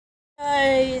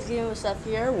guys, Seth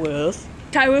here with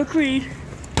Tyler Creed.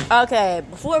 Okay,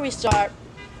 before we start,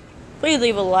 please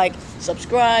leave a like,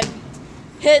 subscribe,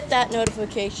 hit that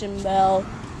notification bell,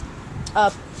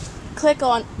 click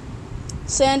on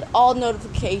send all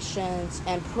notifications,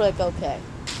 and click OK.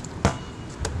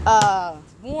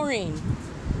 Warning.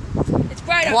 It's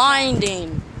bright outside.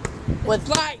 Blinding. With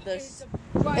bright. this.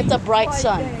 It's a bright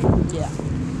sun. day. Yeah.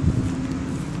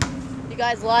 You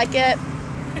guys like it?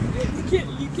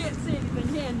 You can't see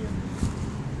anything, can you?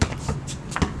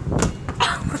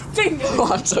 My finger.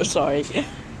 Oh, I'm so sorry.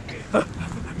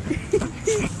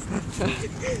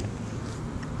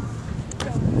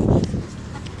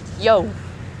 Yo,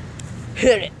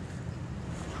 hit it.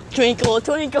 Twinkle,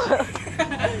 twinkle.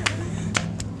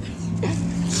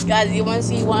 Guys, you want to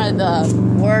see one of the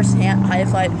worst high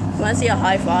five? You want to see a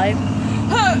high five?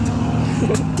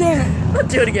 Damn it.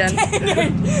 Let's do it again.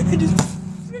 It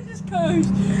just goes.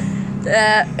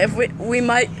 If we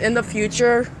might in the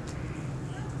future,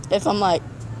 if I'm like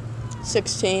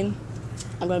 16,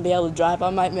 I'm gonna be able to drive. I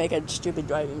might make a stupid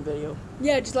driving video.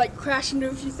 Yeah, just like crash into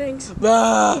a few things.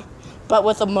 But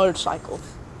with a motorcycle.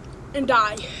 And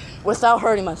die. Without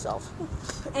hurting myself.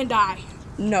 And die.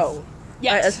 No.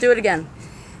 Yes. Alright, let's do it again.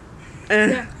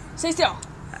 Yeah. Stay still.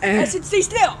 I said stay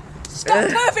still.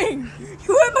 Stop moving.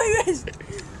 You hurt my wrist.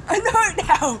 I know it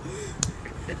now.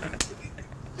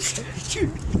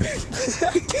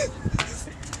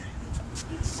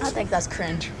 I think that's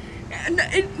cringe.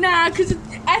 Nah, because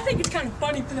I think it's kind of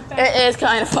funny for the fact It is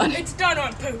kind of funny. it's done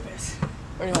on purpose.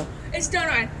 Pretty much. It's done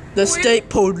on The state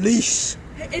police.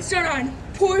 It's done on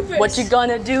purpose. What you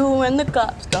gonna do when the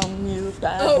cops come? You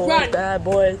bad boys, run. bad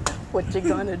boys. What you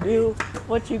gonna do?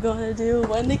 What you gonna do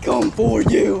when they come for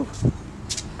you?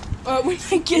 We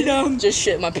might get Just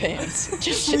shit my pants.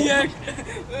 Just shit. we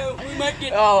might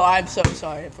get Oh, I'm so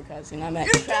sorry for cussing. I meant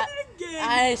You did crap. it again.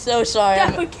 I'm so sorry.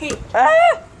 Defecate.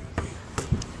 Ah!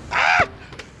 Ah!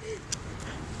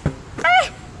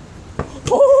 Ah!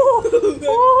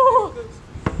 Oh!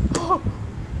 Oh!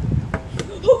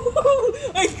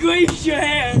 I grazed your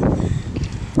hand.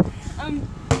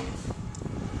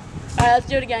 Alright, let's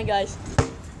do it again, guys.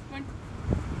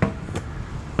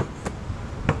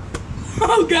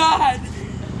 Oh God!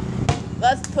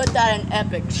 Let's put that in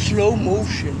epic slow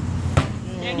motion.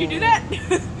 Can you do that?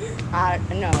 I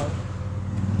know.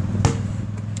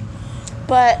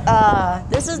 But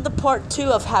this is the part 2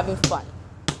 of having fun.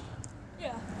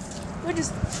 Yeah. We're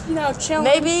just, chilling.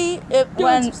 Maybe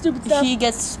when some stupid stuff. he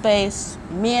gets space,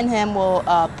 me and him will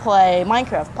play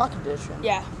Minecraft Pocket Edition.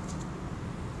 Yeah.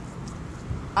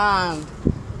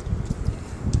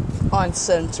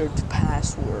 Uncensored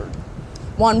password.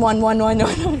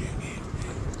 11111.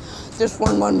 Just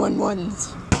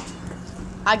 1111s.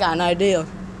 I got an idea.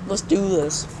 Let's do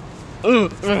this.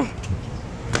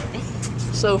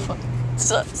 So fun.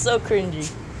 So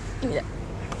cringy. Yeah.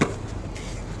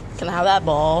 Can I have that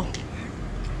ball?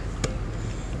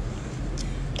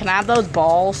 Can I have those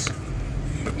balls?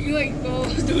 You like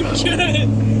balls, don't you?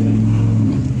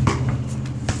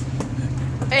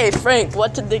 Hey Frank,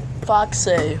 what did the fox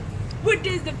say? What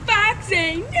does the fox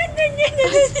say?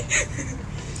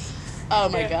 Oh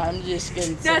my god, I'm just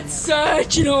getting That's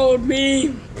such an old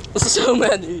meme. so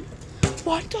many.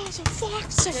 What does a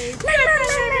fox say?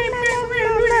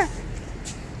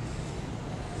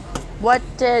 What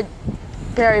did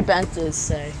Barry Benton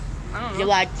say? I don't know. You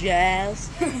like jazz?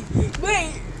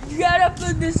 Wait, you gotta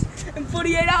upload this in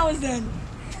 48 hours then.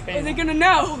 Or they're gonna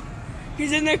know.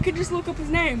 Because then they could just look up his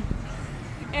name.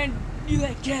 And you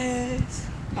like jazz.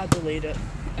 I'll delete it.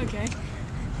 Okay.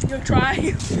 You'll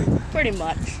try. Pretty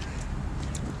much.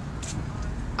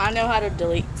 I know how to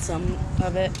delete some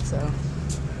of it, so.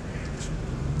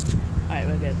 Alright,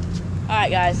 we're good. Alright,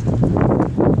 guys.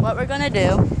 What we're gonna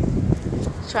do,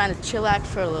 trying to chillax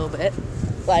for a little bit,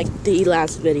 like the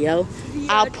last video.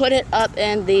 I'll put it up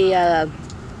in the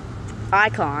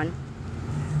icon.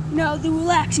 Now the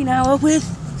relaxing hour with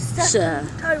So,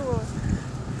 Tyler.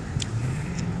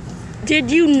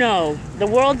 did you know the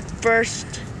world's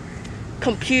first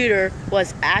computer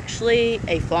was actually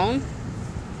a phone?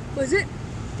 Was it?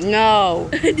 No,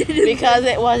 because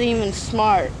it wasn't even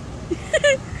smart.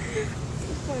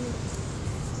 Funny.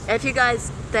 If you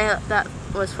guys think that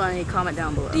was funny, comment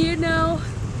down below. Do you know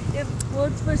if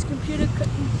world's first computer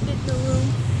couldn't fit in the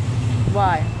room?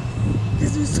 Why?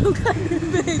 This was so kind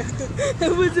of big.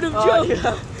 That wasn't a joke. Oh,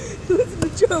 yeah. It wasn't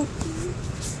a joke.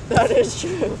 That is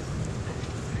true.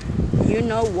 You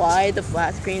know why the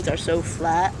flat screens are so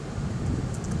flat?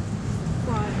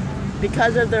 Why?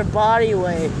 Because of their body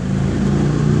weight.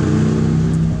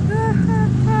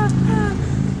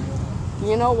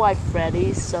 You know why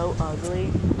Freddy's so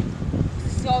ugly?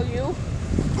 saw you.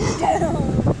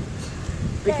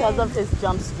 Because of his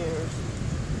jump scares.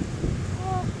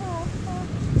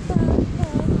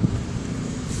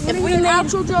 If we made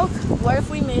actual joke, what if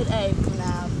we made a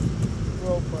FNAF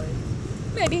roleplay?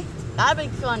 maybe.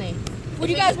 That'd be funny. Would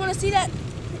you guys want to see that?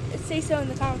 Say so in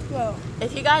the comments below.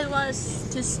 If you guys want us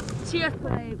to see us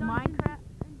play Minecraft,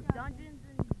 Dungeons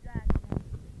and Dragons,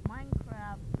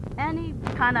 Minecraft, any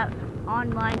kind of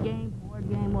online game, board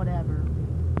game, whatever,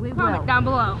 we Comment will. down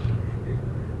below.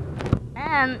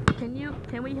 And can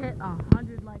we hit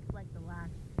 100 likes like the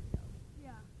last video?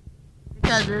 Yeah.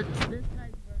 Because it's this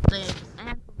guy's birthday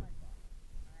and for my daughter.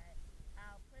 Alright?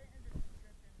 I'll put it in the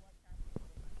description what's happening for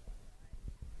my daughter,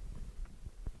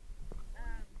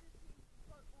 alright?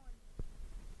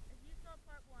 If you saw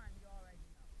part 1, you already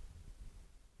know.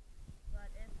 But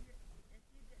if you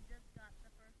just got the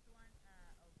first one,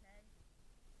 okay.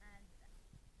 And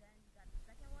then you got the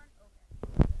second one, okay.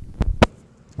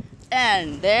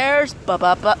 And there's One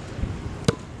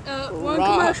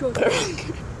commercial.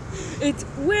 It's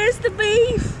where's the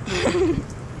beef?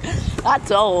 That's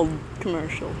an old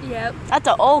commercial. Yep. That's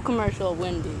an old commercial of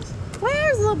Wendy's.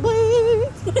 Where's the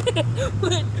beef?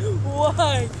 But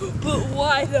why? But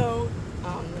why though?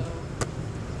 I don't know.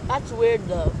 That's weird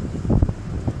though.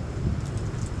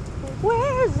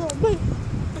 Where's the beef?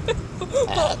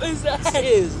 What was that?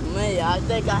 Excuse me, I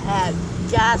think I had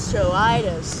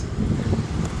gastritis.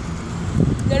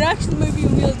 That actually might be a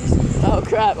real disease. Oh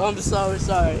crap, I'm so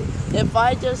sorry. If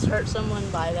I just hurt someone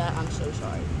by that, I'm so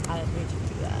sorry. I didn't mean to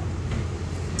do that.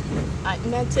 I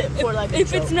meant it for like a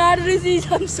If joke. it's not a disease,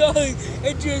 I'm sorry.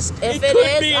 If it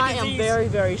could be is, a I am disease. very,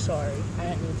 very sorry. I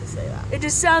didn't mean to say that. It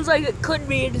just sounds like it could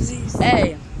be a disease.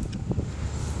 Hey.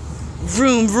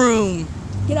 Vroom, vroom.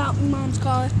 Get out, mom's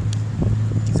calling.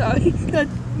 Sorry.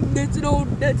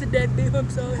 That's a dead babe. I'm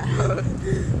sorry.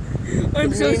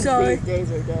 I'm so Memes sorry. These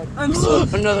days are dead. I'm so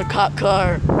Another cop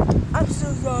car. I'm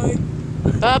so sorry.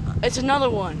 Up, it's another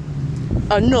one.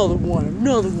 Another one.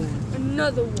 Another one.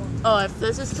 Another one. Oh, if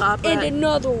this is copyright, And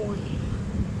another one.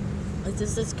 if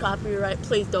this is copyright,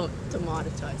 please don't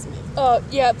demonetize me.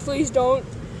 Yeah, please don't.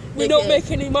 We don't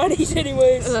make any monies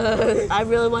anyways. I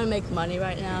really want to make money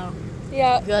right now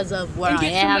Yeah. because of where And I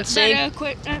get am. some See? better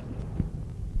equipment.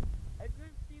 I can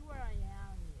see where I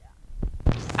am.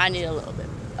 Yeah. I need a little bit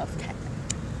of cash.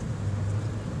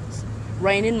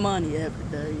 Raining money every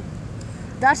day.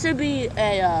 That should be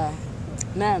a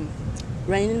meme.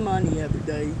 Raining money every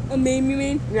day. A meme, you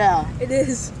mean? Yeah. It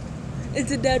is.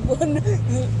 It's a dead one.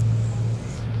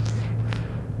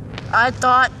 I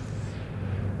thought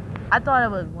it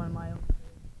was one of my own.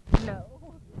 No.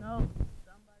 No.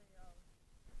 Somebody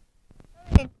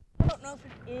else. I don't know if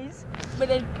it is,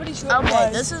 but I'm pretty sure it Okay,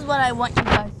 was. this is what I want you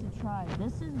guys to try.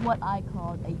 This is what I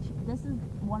called this is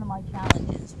one of my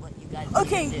challenges. What you guys need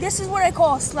Okay, to do. this is what I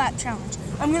call a slap challenge.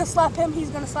 I'm gonna slap him, he's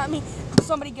gonna slap me, until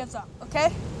somebody gives up,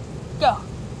 okay? Go.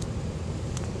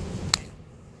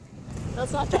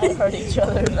 Let's not try to hurt each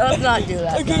other. Let's not do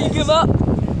that. Okay, you guys. give up?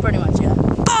 Pretty much, yeah.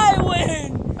 I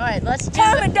win! Alright, let's do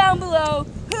Comment down below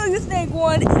who you think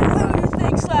won and who you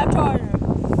think slapped harder.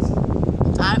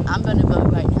 I'm gonna vote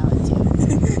right now at you.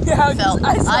 Yeah, I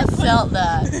felt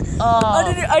that.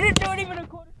 Oh. I didn't do it even a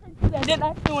quarter because I didn't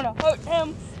actually want to hurt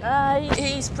him.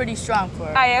 He's pretty strong for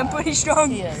it. I am pretty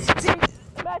strong. He is. See,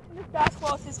 imagine this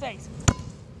basketball is his face.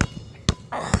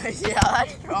 Yeah,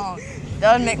 that's strong.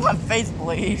 That would make my face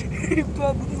bleed.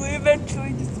 Probably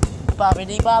eventually.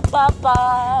 Bobbity bop bop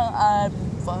bop. I'm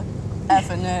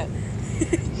effing it.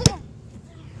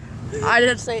 I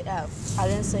didn't say F. I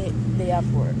didn't say the F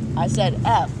word. I said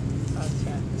F.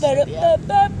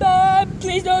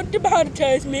 Please don't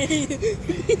demonetize me.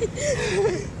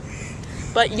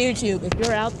 But YouTube, if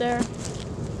you're out there,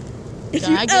 If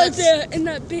Can you're I out get- there in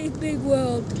that big, big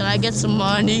world. can I get some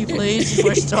money, please,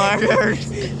 for starters?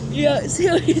 Yeah,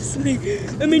 seriously.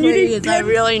 I mean, you Please, need I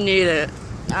really need it.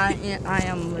 I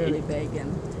am really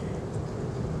begging.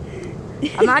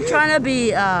 I'm not trying to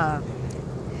be a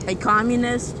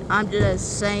communist. I'm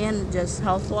just saying, just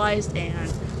health-wise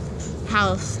and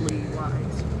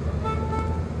housely-wise.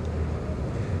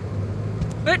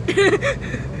 What?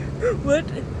 What?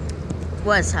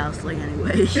 What's housely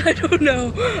anyway? I don't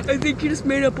know. I think you just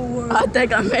made up a word. I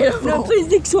think I made a Now, word. please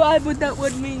describe what that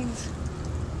word means.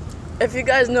 If you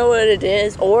guys know what it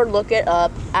is or look it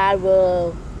up, I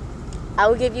will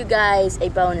give you guys a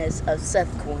bonus of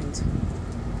Seth coins.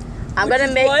 I'm Which gonna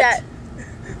is make what? that.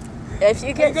 If you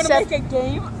Are get you gonna Seth, make a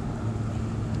game?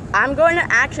 I'm going to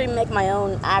actually make my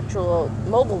own actual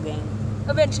mobile game.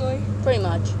 Eventually. Pretty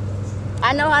much.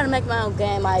 I know how to make my own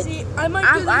game. See, I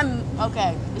might do this. I'm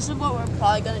okay. This is what we're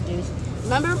probably gonna do.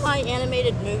 Remember my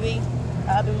animated movie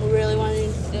I've been really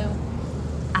wanting to do.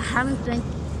 I haven't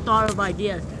thought of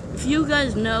ideas. If you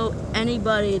guys know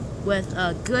anybody with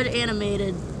a good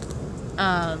animated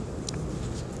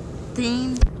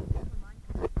theme,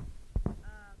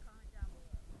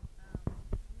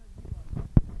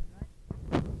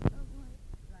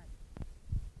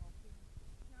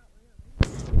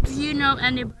 if you know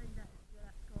anybody that's good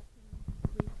at sculpting,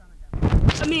 please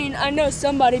comment down. I mean, I know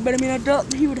somebody, but I mean, I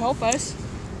doubt he would help us.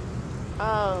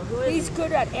 Oh, who is He's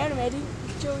good at animating.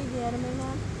 Joey the anime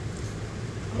man.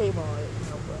 he? He might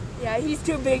help us. Yeah, he's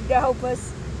too big to help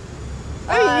us.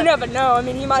 I mean, you never know. I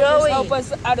mean, he might Joey. just help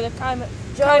us out of the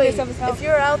kindness of his help. If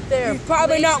you're out there, He's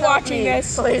probably please not help watching me.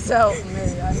 this. Please help me.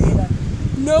 I need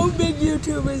a... No big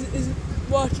YouTubers is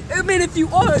watching. I mean, if you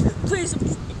are,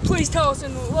 please tell us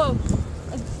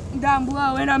down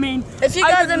below. And I mean, If you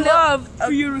I guys would are love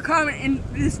for you to comment in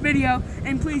this video,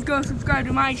 and please go subscribe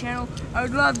to my channel. I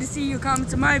would love to see your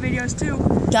comments on my videos too.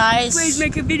 guys, Please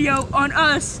make a video on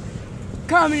us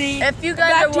commenting. if you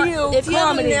guys back to you, if you have a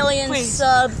commenting, million please.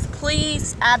 subs,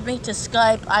 please add me to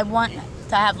Skype. I want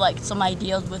to have like some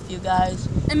ideas with you guys.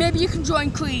 And maybe you can join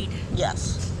Creed.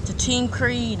 Yes, to Team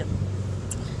Creed.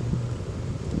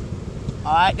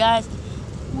 All right, guys.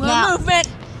 Well, Now- movement.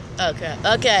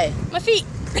 Okay. My feet.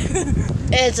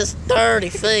 It's just 30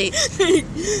 feet.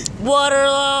 What are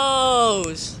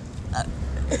those?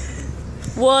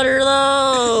 What are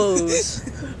those?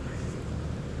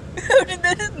 How did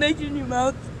that just make it in your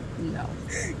mouth? No.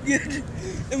 Good.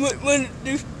 And when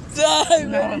you fly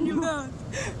right in your mouth.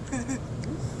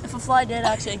 If a fly did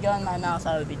actually go in my mouth,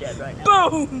 I would be dead right now.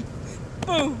 Boom!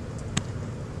 Boom!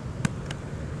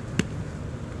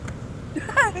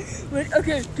 Wait,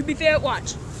 okay, to be fair,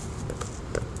 watch.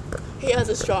 He has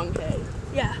a strong head.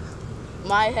 Yeah.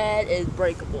 My head is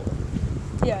breakable.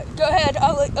 Yeah, go ahead.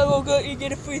 I will go. You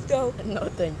get a free throw. No,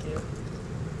 thank you.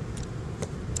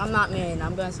 I'm not mean.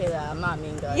 I'm gonna say that. I'm not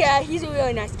mean, guys. Yeah, he's a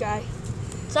really nice guy.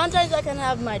 Sometimes I can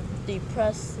have my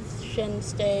depression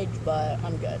stage, but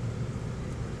I'm good.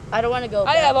 I don't want to go.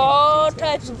 I back have into all detail.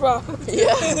 types of problems.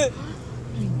 Yeah.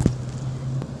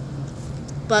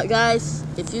 But guys,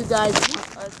 if you guys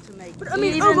want us to make, But I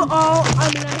mean, overall,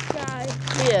 I'm a nice guy.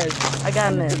 he is. I gotta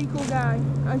I'm a admit. pretty cool guy,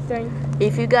 I think.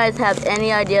 If you guys have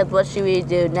any ideas, what should we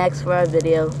do next for our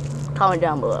video? Comment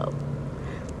down below.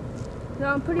 No,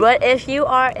 I'm pretty. But if you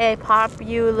are a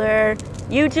popular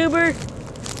YouTuber,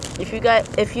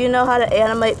 if you know how to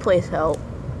animate, please help.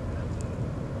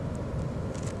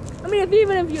 I mean,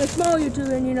 even if you're a small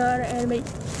YouTuber and you know how to animate,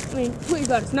 I mean, please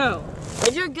let us know.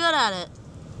 If you're good at it.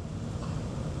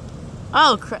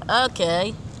 Oh,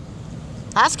 okay.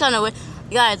 That's kind of weird.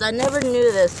 Guys, I never knew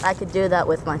this. I could do that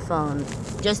with my phone.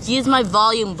 Just use my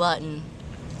volume button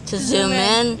to zoom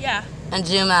in Yeah. and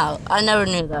zoom out. I never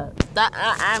knew that.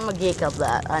 I'm a geek of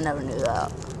that. I never knew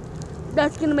that.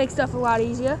 That's gonna make stuff a lot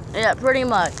easier. Yeah, pretty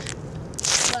much.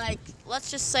 Like,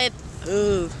 let's just say,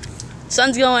 ooh,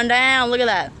 sun's going down. Look at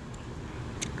that.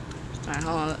 All right,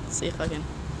 hold on. Let's see if I can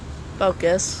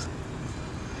focus.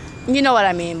 You know what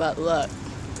I mean, but look.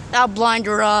 That'll blind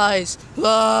your eyes.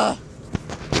 Ah.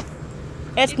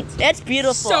 It's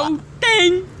beautiful. So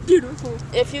dang beautiful.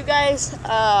 If you guys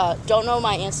don't know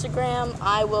my Instagram,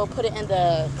 I will put it in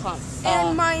the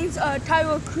And mine's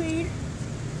Tyler Creed,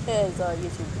 his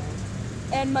YouTube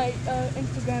name. and my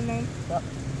Instagram name. Yep.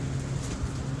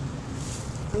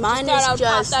 Mine Thought I is would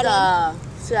just pop that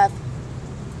Seth.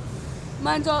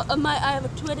 Mine's I have a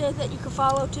Twitter that you can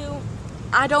follow too.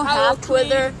 I don't Tyler have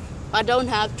Twitter. Creed. I don't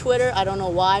have Twitter. I don't know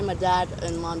why. My dad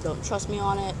and mom don't trust me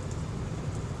on it.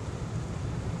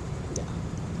 Yeah.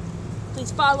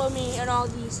 Please follow me and all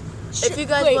these. If you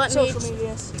guys great want me social to-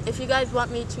 medias. If you guys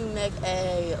want me to make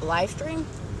a live stream,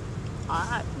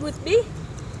 alright. With me?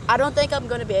 I don't think I'm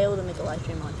gonna be able to make a live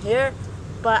stream on here,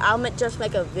 but I'll just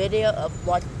make a video of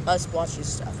us watching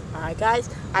stuff. Alright, guys.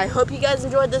 I hope you guys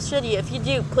enjoyed this video. If you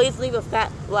do, please leave a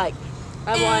fat like.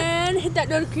 And hit that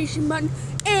notification button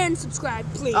and subscribe,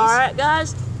 please. Alright,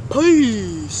 guys.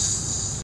 Peace.